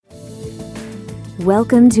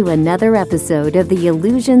Welcome to another episode of the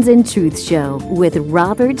Illusions and Truth Show with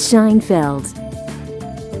Robert Scheinfeld.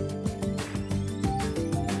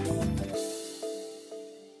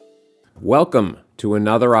 Welcome to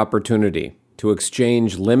another opportunity to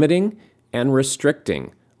exchange limiting and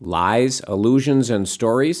restricting lies, illusions, and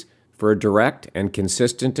stories for a direct and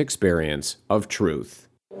consistent experience of truth.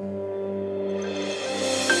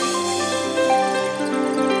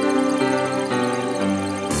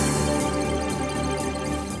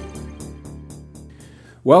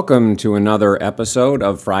 Welcome to another episode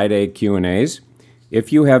of Friday Q&As.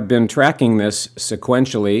 If you have been tracking this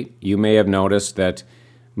sequentially, you may have noticed that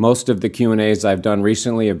most of the Q&As I've done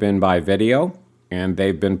recently have been by video, and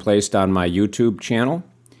they've been placed on my YouTube channel.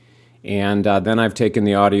 And then I've taken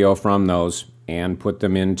the audio from those and put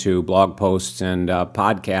them into blog posts and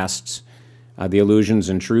podcasts, the Illusions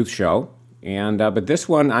and Truth Show. But this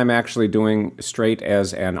one I'm actually doing straight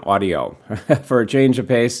as an audio for a change of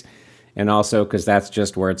pace, and also because that's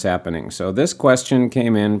just where it's happening. So this question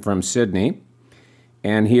came in from Sydney,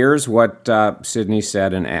 and here's what Sydney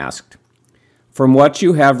said and asked. From what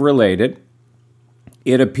you have related,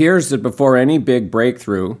 it appears that before any big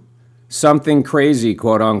breakthrough, something crazy,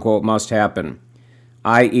 quote unquote, must happen,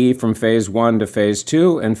 i.e. from phase 1 to phase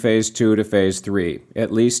 2 and phase 2 to phase 3,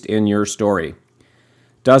 at least in your story.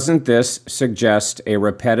 Doesn't this suggest a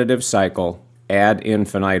repetitive cycle ad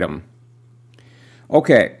infinitum?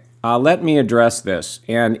 Okay. Let me address this.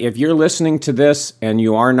 And if you're listening to this and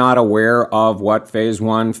you are not aware of what phase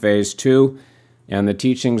 1, phase 2, and the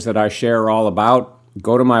teachings that I share are all about,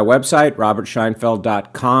 go to my website,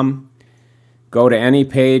 robertscheinfeld.com. Go to any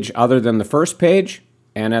page other than the first page,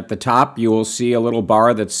 and at the top you will see a little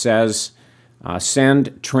bar that says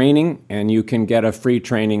Send Training, and you can get a free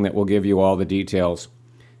training that will give you all the details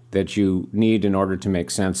that you need in order to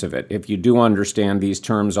make sense of it. If you do understand these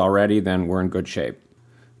terms already, then we're in good shape.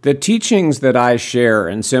 The teachings that I share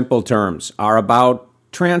in simple terms are about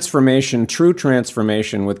transformation, true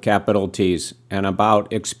transformation with capital T's, and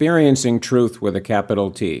about experiencing truth with a capital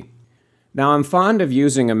T. Now, I'm fond of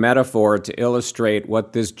using a metaphor to illustrate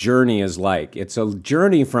what this journey is like. It's a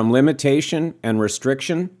journey from limitation and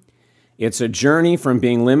restriction. It's a journey from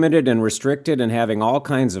being limited and restricted and having all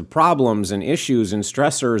kinds of problems and issues and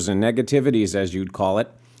stressors and negativities, as you'd call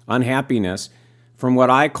it, unhappiness, from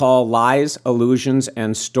what I call lies, illusions,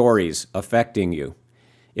 and stories affecting you.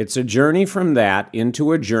 It's a journey from that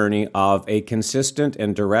into a journey of a consistent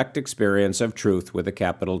and direct experience of truth with a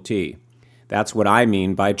capital T. That's what I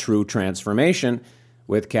mean by true transformation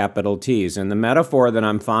with capital T's. And the metaphor that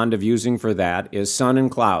I'm fond of using for that is sun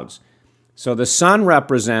and clouds. So the sun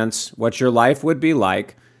represents what your life would be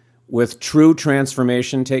like with true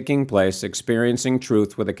transformation taking place, experiencing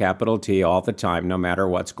truth with a capital T all the time, no matter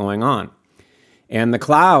what's going on. And the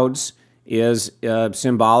clouds is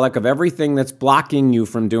symbolic of everything that's blocking you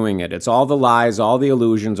from doing it. It's all the lies, all the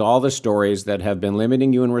illusions, all the stories that have been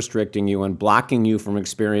limiting you and restricting you and blocking you from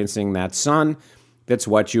experiencing that sun that's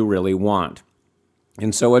what you really want.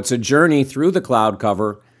 And so it's a journey through the cloud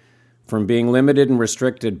cover from being limited and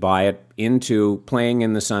restricted by it into playing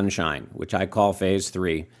in the sunshine, which I call phase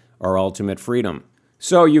 3, or ultimate freedom.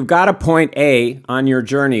 So you've got a point A on your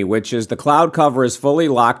journey, which is the cloud cover is fully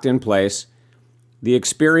locked in place. The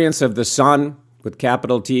experience of the sun with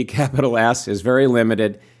capital T, capital S is very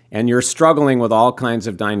limited, and you're struggling with all kinds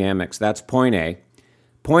of dynamics. That's point A.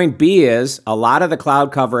 Point B is a lot of the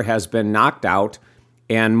cloud cover has been knocked out,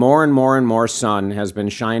 and more sun has been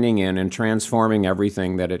shining in and transforming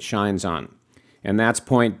everything that it shines on. And that's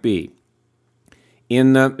point B.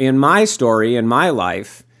 In my story, in my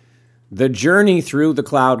life, the journey through the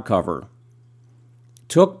cloud cover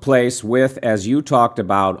took place with, as you talked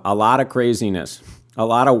about, a lot of craziness, a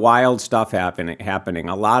lot of wild stuff happening,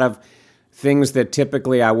 a lot of things that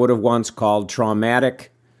typically I would have once called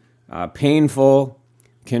traumatic, painful,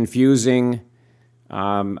 confusing.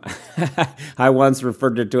 I once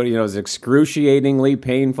referred to it, as excruciatingly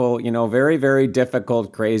painful, very, very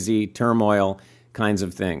difficult, crazy, turmoil kinds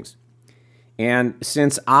of things. And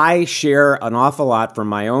since I share an awful lot from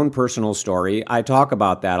my own personal story, I talk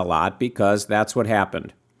about that a lot because that's what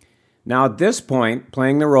happened. Now, at this point,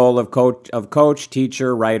 playing the role of coach,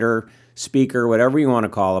 teacher, writer, speaker, whatever you want to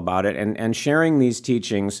call about it, and sharing these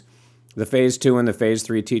teachings, the phase 2 and the phase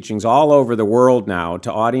 3 teachings all over the world now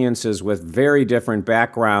to audiences with very different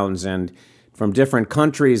backgrounds and from different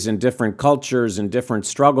countries and different cultures and different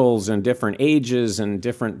struggles and different ages and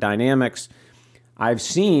different dynamics, I've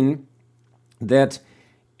seen that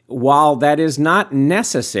while that is not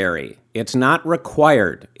necessary, it's not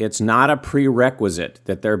required, it's not a prerequisite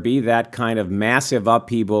that there be that kind of massive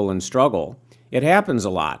upheaval and struggle, it happens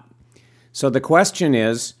a lot. So the question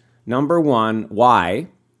is, number one, why?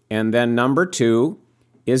 And then number two,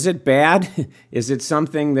 is it bad? Is it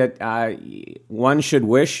something that one should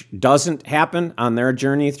wish doesn't happen on their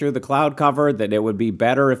journey through the cloud cover, that it would be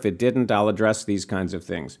better if it didn't? I'll address these kinds of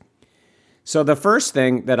things. So the first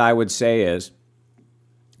thing that I would say is,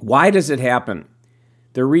 why does it happen?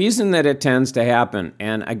 The reason that it tends to happen,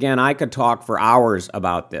 and again, I could talk for hours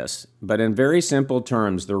about this, but in very simple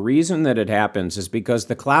terms, the reason that it happens is because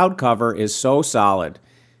the cloud cover is so solid.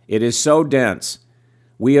 It is so dense.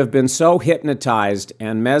 We have been so hypnotized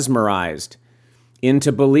and mesmerized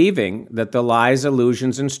into believing that the lies,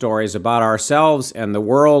 illusions, and stories about ourselves and the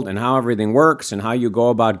world and how everything works and how you go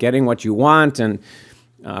about getting what you want and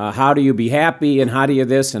how do you be happy and how do you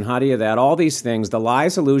this and how do you that, all these things, the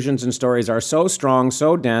lies, illusions, and stories are so strong,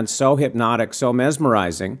 so dense, so hypnotic, so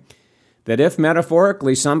mesmerizing that if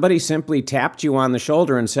metaphorically somebody simply tapped you on the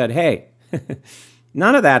shoulder and said, hey,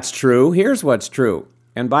 none of that's true, here's what's true.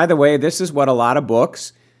 And by the way, this is what a lot of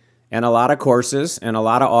books and a lot of courses and a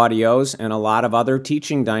lot of audios and a lot of other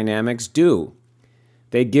teaching dynamics do.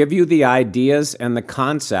 They give you the ideas and the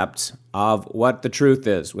concepts of what the truth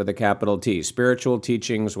is with a capital T. Spiritual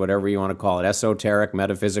teachings, whatever you want to call it, esoteric,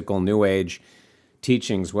 metaphysical, new age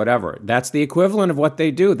teachings, whatever. That's the equivalent of what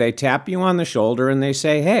they do. They tap you on the shoulder and they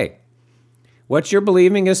say, hey, what you're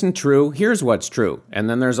believing isn't true. Here's what's true. And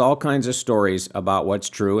then there's all kinds of stories about what's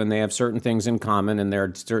true, and they have certain things in common, and there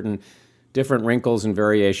are certain different wrinkles and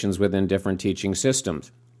variations within different teaching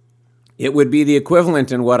systems. It would be the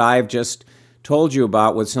equivalent in what I've just told you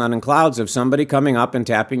about with sun and clouds of somebody coming up and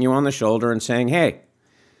tapping you on the shoulder and saying, hey,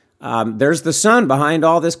 there's the sun behind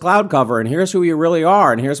all this cloud cover, and here's who you really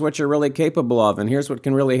are, and here's what you're really capable of, and here's what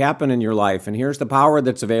can really happen in your life, and here's the power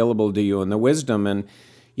that's available to you and the wisdom and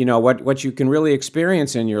what you can really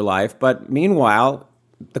experience in your life. But meanwhile,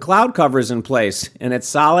 the cloud cover is in place, and it's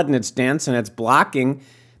solid and it's dense and it's blocking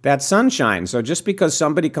that sunshine. So just because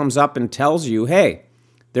somebody comes up and tells you, hey,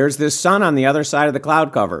 there's this sun on the other side of the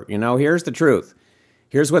cloud cover. Here's the truth.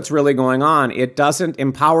 Here's what's really going on. It doesn't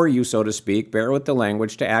empower you, so to speak, bear with the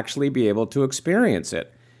language, to actually be able to experience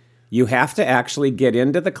it. You have to actually get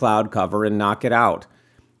into the cloud cover and knock it out.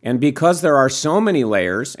 And because there are so many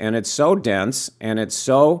layers, and it's so dense, and it's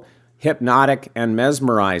so hypnotic and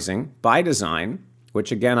mesmerizing by design,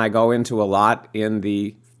 which again I go into a lot in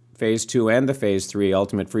the Phase 2 and the Phase 3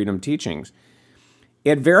 Ultimate Freedom teachings,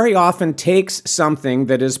 it very often takes something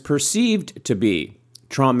that is perceived to be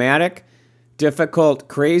traumatic, difficult,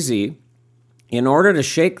 crazy, in order to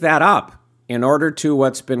shake that up, in order to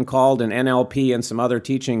what's been called in NLP and some other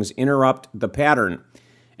teachings, interrupt the pattern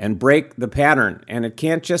and break the pattern. And it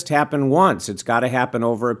can't just happen once. It's got to happen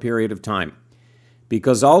over a period of time.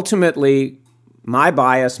 Because ultimately, my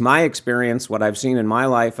bias, my experience, what I've seen in my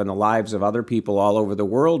life and the lives of other people all over the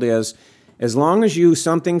world is, as long as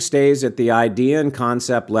something stays at the idea and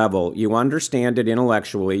concept level, you understand it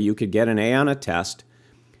intellectually, you could get an A on a test,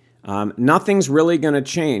 nothing's really going to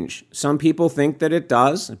change. Some people think that it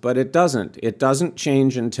does, but it doesn't. It doesn't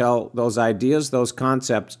change until those ideas, those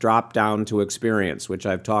concepts drop down to experience, which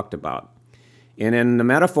I've talked about. And in the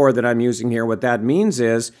metaphor that I'm using here, what that means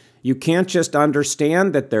is you can't just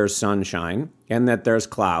understand that there's sunshine and that there's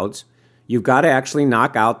clouds. You've got to actually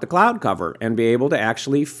knock out the cloud cover and be able to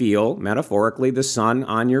actually feel, metaphorically, the sun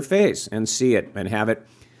on your face and see it and have it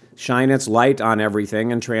shine its light on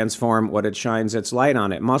everything and transform what it shines its light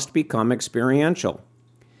on. It must become experiential.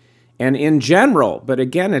 And in general, but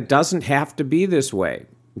again, it doesn't have to be this way,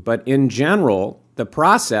 but in general, the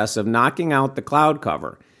process of knocking out the cloud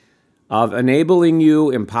cover, of enabling you,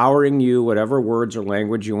 empowering you, whatever words or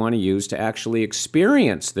language you want to use, to actually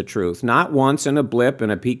experience the truth, not once in a blip,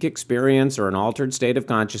 in a peak experience or an altered state of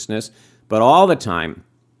consciousness, but all the time.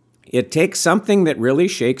 It takes something that really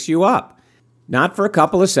shakes you up. Not for a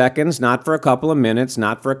couple of seconds, not for a couple of minutes,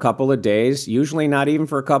 not for a couple of days, usually not even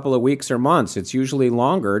for a couple of weeks or months. It's usually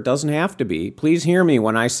longer. It doesn't have to be. Please hear me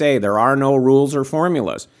when I say there are no rules or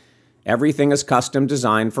formulas. Everything is custom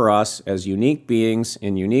designed for us as unique beings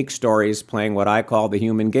in unique stories, playing what I call the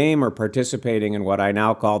human game or participating in what I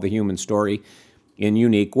now call the human story in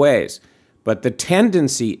unique ways. But the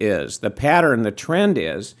tendency is, the pattern, the trend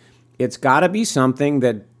is, it's got to be something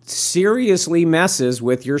that seriously messes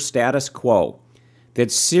with your status quo,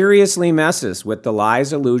 that seriously messes with the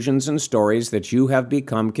lies, illusions, and stories that you have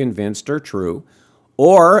become convinced are true.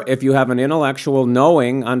 Or if you have an intellectual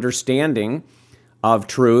knowing, understanding of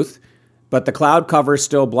truth, but the cloud cover is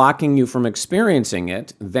still blocking you from experiencing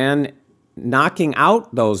it, then knocking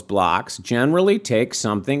out those blocks generally takes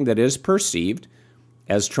something that is perceived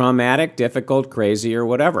as traumatic, difficult, crazy, or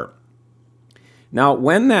whatever. Now,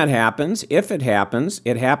 when that happens, if it happens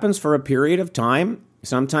for a period of time,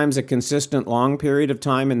 sometimes a consistent long period of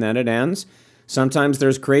time, and then it ends. Sometimes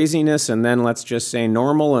there's craziness, and then let's just say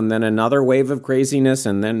normal, and then another wave of craziness,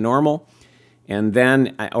 and then normal, and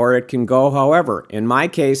then, or it can go however. In my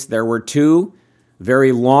case, there were two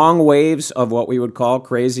very long waves of what we would call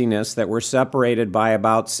craziness that were separated by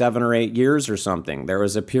about 7 or 8 years or something. There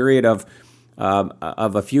was a period of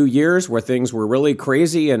a few years where things were really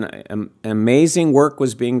crazy and amazing work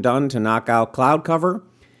was being done to knock out cloud cover.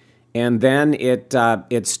 And then it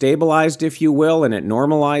stabilized, if you will, and it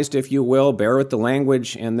normalized, if you will, bear with the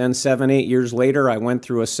language. And then 7, 8 years later, I went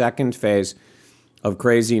through a second phase of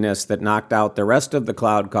craziness that knocked out the rest of the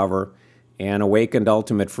cloud cover and awakened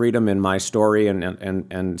ultimate freedom in my story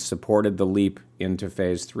and supported the leap into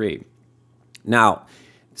phase 3. Now,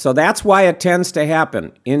 so that's why it tends to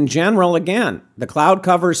happen. In general, again, the cloud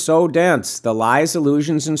cover is so dense, the lies,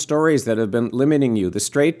 illusions, and stories that have been limiting you, the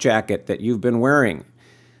straitjacket that you've been wearing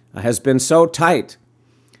has been so tight.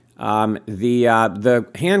 The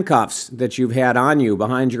handcuffs that you've had on you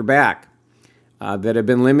behind your back that have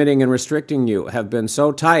been limiting and restricting you have been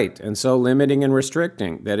so tight and so limiting and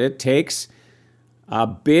restricting that it takes a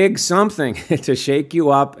big something to shake you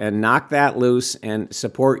up and knock that loose and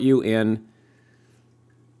support you in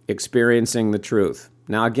experiencing the truth.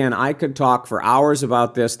 Now, again, I could talk for hours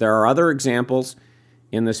about this. There are other examples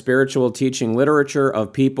in the spiritual teaching literature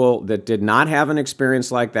of people that did not have an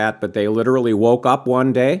experience like that, but they literally woke up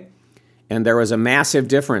one day and there was a massive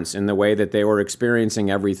difference in the way that they were experiencing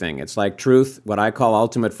everything. It's like truth, what I call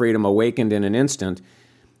ultimate freedom, awakened in an instant.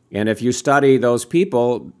 And if you study those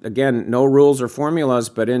people, again, no rules or formulas,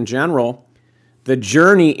 but in general, the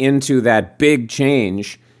journey into that big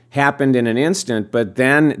change happened in an instant, but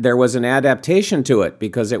then there was an adaptation to it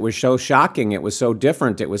because it was so shocking, it was so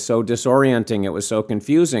different, it was so disorienting, it was so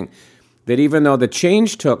confusing, that even though the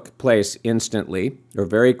change took place instantly or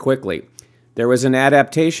very quickly, there was an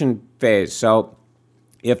adaptation phase. So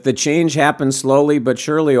if the change happens slowly but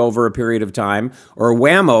surely over a period of time, or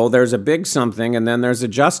whammo, there's a big something and then there's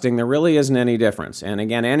adjusting, there really isn't any difference. And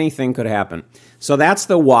again, anything could happen. So that's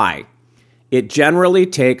the why. It generally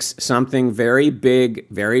takes something very big,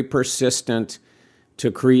 very persistent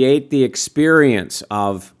to create the experience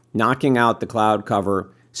of knocking out the cloud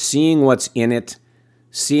cover, seeing what's in it,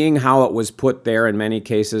 seeing how it was put there in many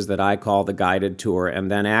cases that I call the guided tour,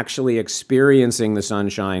 and then actually experiencing the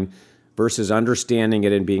sunshine versus understanding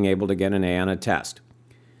it and being able to get an A on a test.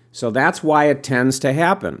 So that's why it tends to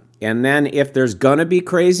happen. And then if there's going to be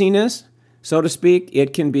craziness, so to speak,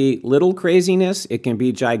 it can be little craziness, it can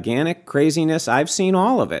be gigantic craziness. I've seen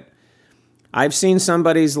all of it. I've seen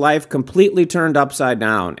somebody's life completely turned upside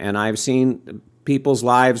down, and I've seen people's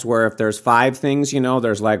lives where if there's 5 things,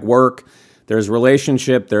 there's like work, there's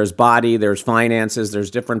relationship, there's body, there's finances, there's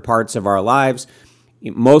different parts of our lives.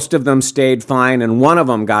 Most of them stayed fine, and one of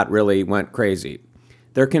them went crazy.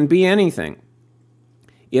 There can be anything.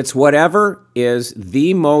 It's whatever is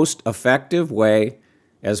the most effective way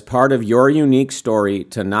as part of your unique story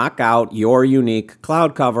to knock out your unique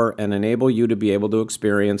cloud cover and enable you to be able to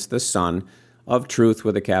experience the sun of truth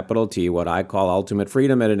with a capital T, what I call ultimate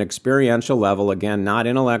freedom at an experiential level. Again, not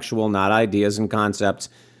intellectual, not ideas and concepts,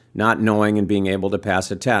 not knowing and being able to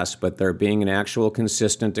pass a test, but there being an actual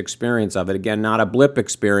consistent experience of it. Again, not a blip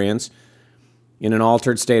experience in an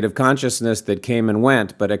altered state of consciousness that came and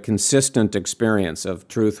went, but a consistent experience of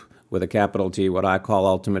truth with a capital T, what I call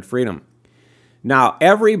ultimate freedom. Now,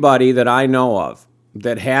 everybody that I know of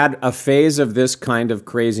that had a phase of this kind of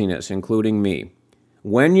craziness, including me,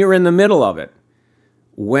 when you're in the middle of it,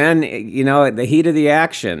 when, at the heat of the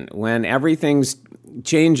action, when everything's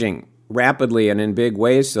changing rapidly and in big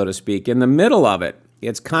ways, so to speak, in the middle of it,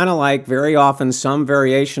 it's kind of like very often some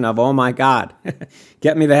variation of, oh my God,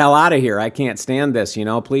 get me the hell out of here. I can't stand this,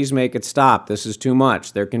 please make it stop. This is too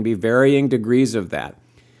much. There can be varying degrees of that.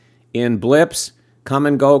 In blips, come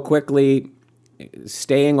and go quickly,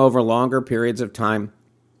 staying over longer periods of time,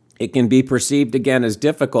 it can be perceived again as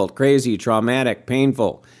difficult, crazy, traumatic,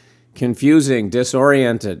 painful, confusing,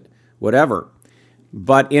 disoriented, whatever.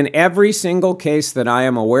 But in every single case that I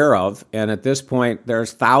am aware of, and at this point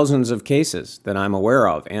there's thousands of cases that I'm aware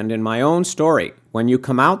of, and in my own story, when you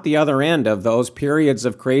come out the other end of those periods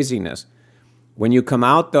of craziness, when you come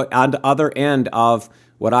out the other end of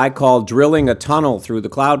what I call drilling a tunnel through the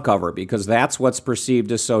cloud cover, because that's what's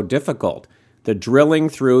perceived as so difficult, the drilling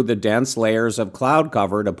through the dense layers of cloud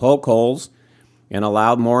cover to poke holes and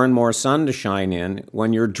allow more and more sun to shine in.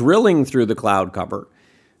 When you're drilling through the cloud cover,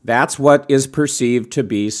 that's what is perceived to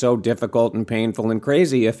be so difficult and painful and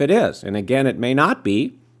crazy, if it is. And again, it may not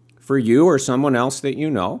be for you or someone else that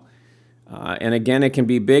you know. And again, it can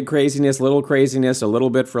be big craziness, a little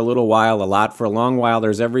bit for a little while, a lot for a long while.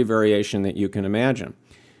 There's every variation that you can imagine.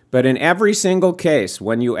 But in every single case,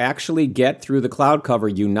 when you actually get through the cloud cover,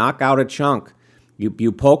 you knock out a chunk.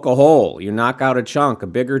 You poke a hole, you knock out a chunk, a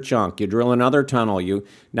bigger chunk, you drill another tunnel, you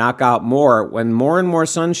knock out more. When more and more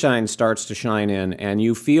sunshine starts to shine in and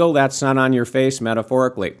you feel that sun on your face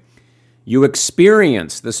metaphorically, you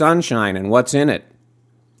experience the sunshine and what's in it.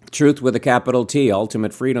 Truth with a capital T,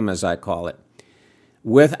 ultimate freedom as I call it.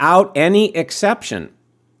 Without any exception,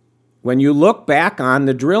 when you look back on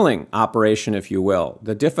the drilling operation, if you will,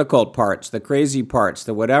 the difficult parts, the crazy parts,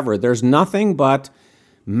 the whatever, there's nothing but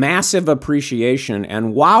massive appreciation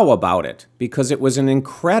and wow about it because it was an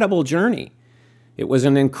incredible journey. It was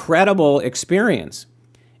an incredible experience.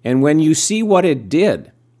 And when you see what it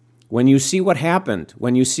did, when you see what happened,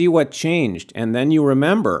 when you see what changed, and then you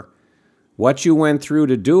remember what you went through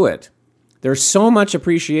to do it, there's so much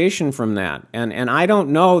appreciation from that. And I don't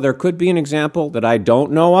know, there could be an example that I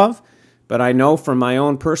don't know of, but I know from my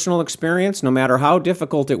own personal experience, no matter how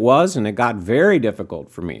difficult it was, and it got very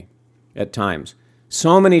difficult for me at times,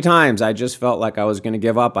 so many times I just felt like I was going to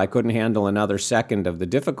give up. I couldn't handle another second of the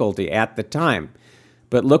difficulty at the time.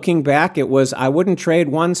 But looking back, I wouldn't trade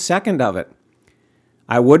 1 second of it.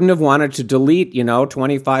 I wouldn't have wanted to delete,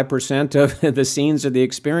 25% of the scenes or the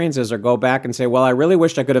experiences or go back and say, well, I really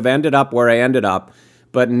wish I could have ended up where I ended up,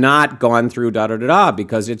 but not gone through da-da-da-da,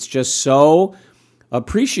 because it's just so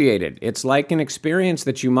appreciated. It's like an experience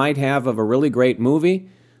that you might have of a really great movie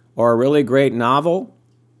or a really great novel,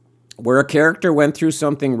 where a character went through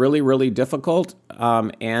something really, really difficult,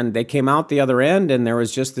 and they came out the other end, and there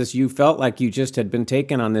was just this, you felt like you just had been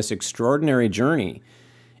taken on this extraordinary journey,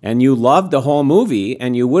 and you loved the whole movie,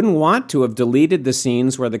 and you wouldn't want to have deleted the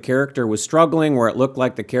scenes where the character was struggling, where it looked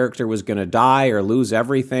like the character was going to die or lose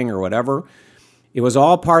everything or whatever. It was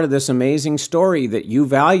all part of this amazing story that you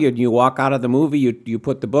valued. You walk out of the movie, you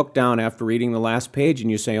put the book down after reading the last page, and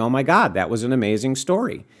you say, oh my God, that was an amazing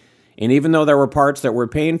story. And even though there were parts that were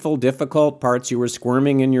painful, difficult, parts you were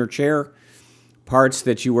squirming in your chair, parts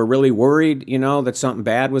that you were really worried, that something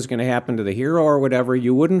bad was going to happen to the hero or whatever,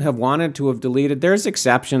 you wouldn't have wanted to have deleted. There's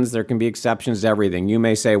exceptions. There can be exceptions to everything. You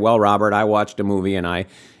may say, well, Robert, I watched a movie and I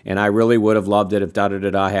really would have loved it if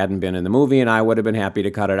da-da-da-da hadn't been in the movie, and I would have been happy to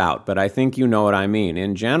cut it out. But I think you know what I mean.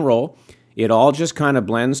 In general, it all just kind of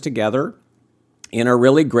blends together in a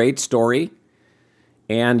really great story.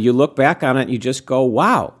 And you look back on it, you just go,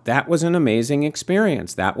 wow, that was an amazing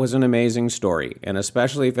experience. That was an amazing story. And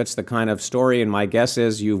especially if it's the kind of story, and my guess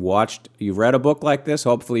is you've read a book like this,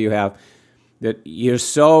 hopefully you have, that you're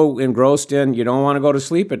so engrossed in, you don't want to go to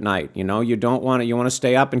sleep at night. You want to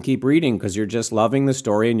stay up and keep reading because you're just loving the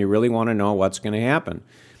story and you really want to know what's going to happen.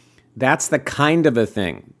 That's the kind of a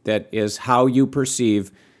thing that is how you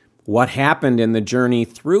perceive what happened in the journey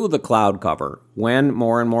through the cloud cover when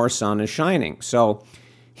more and more sun is shining. So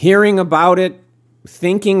hearing about it,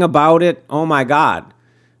 thinking about it, oh my God.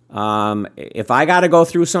 If I got to go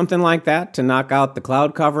through something like that to knock out the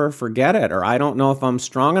cloud cover, forget it. Or I don't know if I'm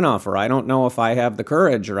strong enough, or I don't know if I have the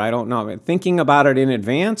courage, or I don't know. Thinking about it in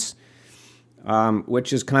advance,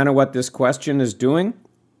 which is kind of what this question is doing.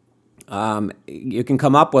 You can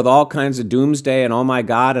come up with all kinds of doomsday and oh my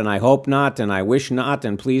God, and I hope not, and I wish not,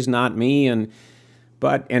 and please not me,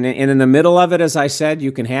 But in the middle of it, as I said,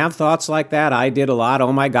 you can have thoughts like that. I did a lot.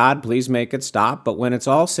 Oh my God, please make it stop. But when it's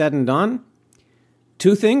all said and done,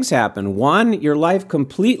 two things happen. One, your life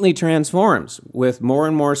completely transforms with more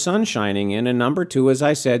and more sun shining in. And number two, as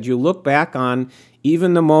I said, you look back on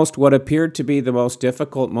even what appeared to be the most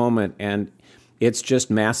difficult moment, and it's just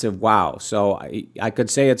massive wow. So I could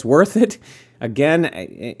say it's worth it. Again,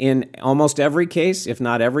 in almost every case, if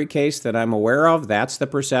not every case that I'm aware of, that's the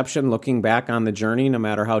perception looking back on the journey, no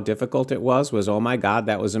matter how difficult it was, oh my God,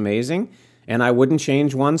 that was amazing. And I wouldn't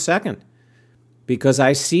change 1 second because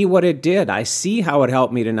I see what it did. I see how it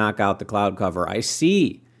helped me to knock out the cloud cover. I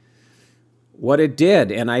see what it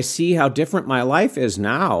did, and I see how different my life is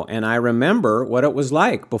now. And I remember what it was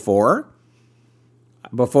like before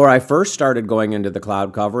I first started going into the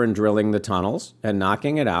cloud cover and drilling the tunnels and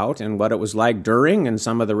knocking it out, and what it was like during and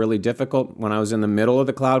some of the really difficult when I was in the middle of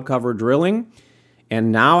the cloud cover drilling.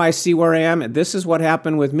 And now I see where I am. This is what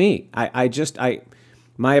happened with me.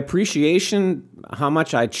 My appreciation, how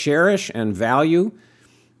much I cherish and value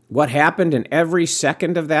what happened in every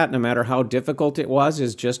second of that, no matter how difficult it was,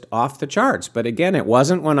 is just off the charts. But again, it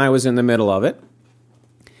wasn't when I was in the middle of it.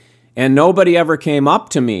 And nobody ever came up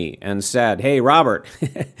to me and said, hey, Robert,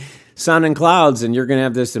 sun and clouds, and you're going to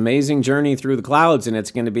have this amazing journey through the clouds, and it's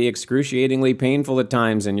going to be excruciatingly painful at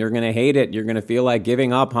times, and you're going to hate it. You're going to feel like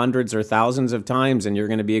giving up hundreds or thousands of times, and you're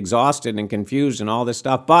going to be exhausted and confused and all this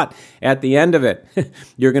stuff. But at the end of it,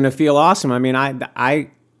 you're going to feel awesome. I mean,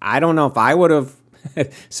 I don't know if I would have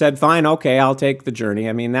said, fine, okay, I'll take the journey.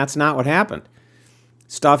 I mean, that's not what happened.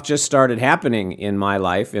 Stuff just started happening in my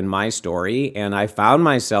life, in my story, and I found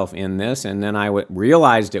myself in this, and then I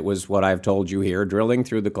realized it was what I've told you here, drilling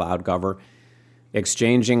through the cloud cover,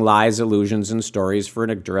 exchanging lies, illusions, and stories for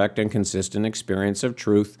a direct and consistent experience of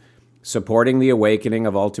truth, supporting the awakening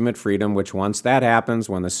of ultimate freedom, which once that happens,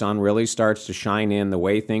 when the sun really starts to shine in, the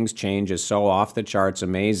way things change is so off the charts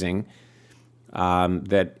amazing.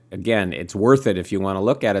 That, again, it's worth it if you want to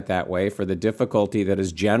look at it that way for the difficulty that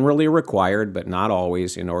is generally required, but not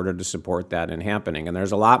always, in order to support that in happening. And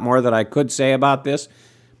there's a lot more that I could say about this.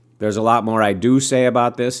 There's a lot more I do say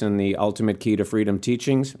about this in the Ultimate Key to Freedom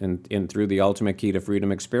teachings and through the Ultimate Key to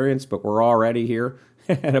Freedom experience, but we're already here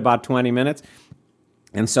at about 20 minutes.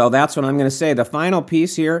 And so that's what I'm going to say. The final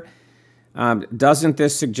piece here, doesn't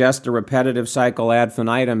this suggest a repetitive cycle ad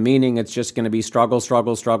infinitum, meaning it's just going to be struggle,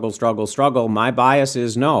 struggle, struggle, struggle, struggle? My bias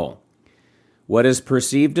is no. What is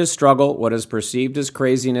perceived as struggle, what is perceived as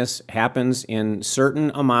craziness, happens in certain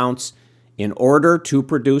amounts in order to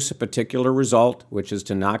produce a particular result, which is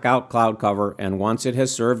to knock out cloud cover. And once it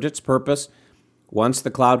has served its purpose, once the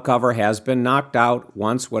cloud cover has been knocked out,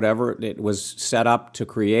 once whatever it was set up to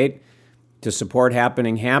create, to support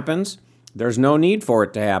happening happens, there's no need for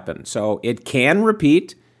it to happen. So it can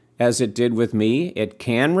repeat as it did with me. It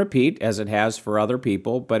can repeat as it has for other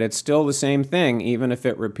people, but it's still the same thing even if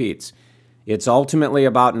it repeats. It's ultimately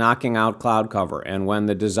about knocking out cloud cover. And when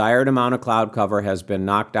the desired amount of cloud cover has been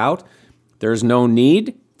knocked out, there's no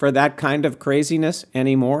need for that kind of craziness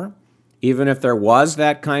anymore. Even if there was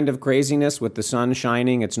that kind of craziness with the sun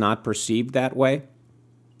shining, it's not perceived that way.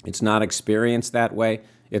 It's not experienced that way.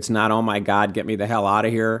 It's not, oh my God, get me the hell out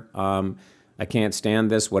of here. I can't stand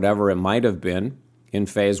this, whatever it might have been in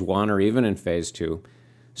phase 1 or even in phase 2.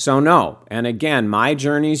 So no, and again, my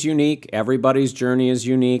journey is unique. Everybody's journey is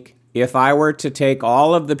unique. If I were to take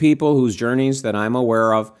all of the people whose journeys that I'm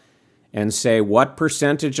aware of and say what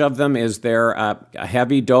percentage of them is there a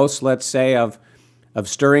heavy dose, let's say, of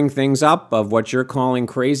stirring things up, of what you're calling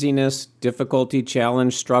craziness, difficulty,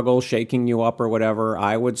 challenge, struggle, shaking you up or whatever,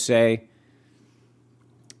 I would say,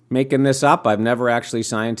 making this up, I've never actually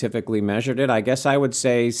scientifically measured it. I guess I would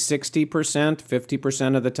say 60%,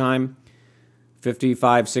 50% of the time,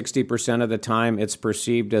 55, 60% of the time, it's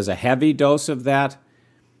perceived as a heavy dose of that.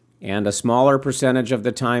 And a smaller percentage of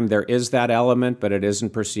the time, there is that element, but it isn't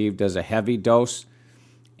perceived as a heavy dose.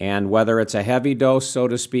 And whether it's a heavy dose, so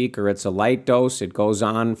to speak, or it's a light dose, it goes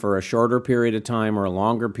on for a shorter period of time or a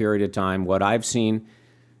longer period of time. What I've seen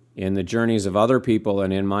in the journeys of other people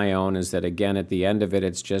and in my own is that, again, at the end of it,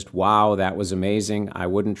 it's just, wow, that was amazing. I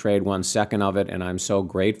wouldn't trade 1 second of it, and I'm so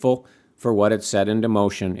grateful for what it set into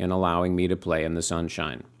motion in allowing me to play in the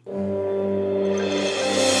sunshine.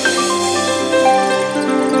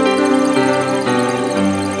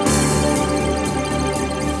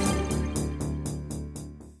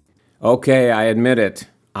 Okay, I admit it.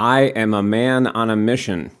 I am a man on a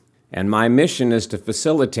mission. And my mission is to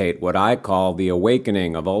facilitate what I call the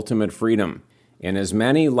awakening of ultimate freedom in as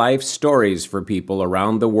many life stories for people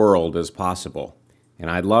around the world as possible. And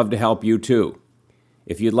I'd love to help you too.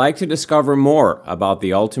 If you'd like to discover more about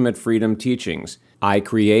the Ultimate Freedom teachings, I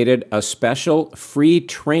created a special free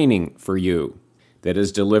training for you that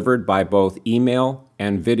is delivered by both email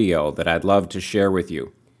and video that I'd love to share with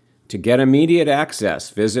you. To get immediate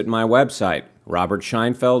access, visit my website,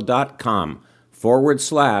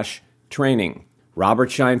 robertscheinfeld.com/training.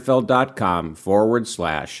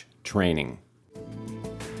 robertscheinfeld.com/training.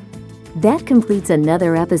 That completes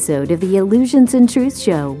another episode of the Illusions and Truth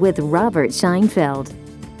Show with Robert Scheinfeld.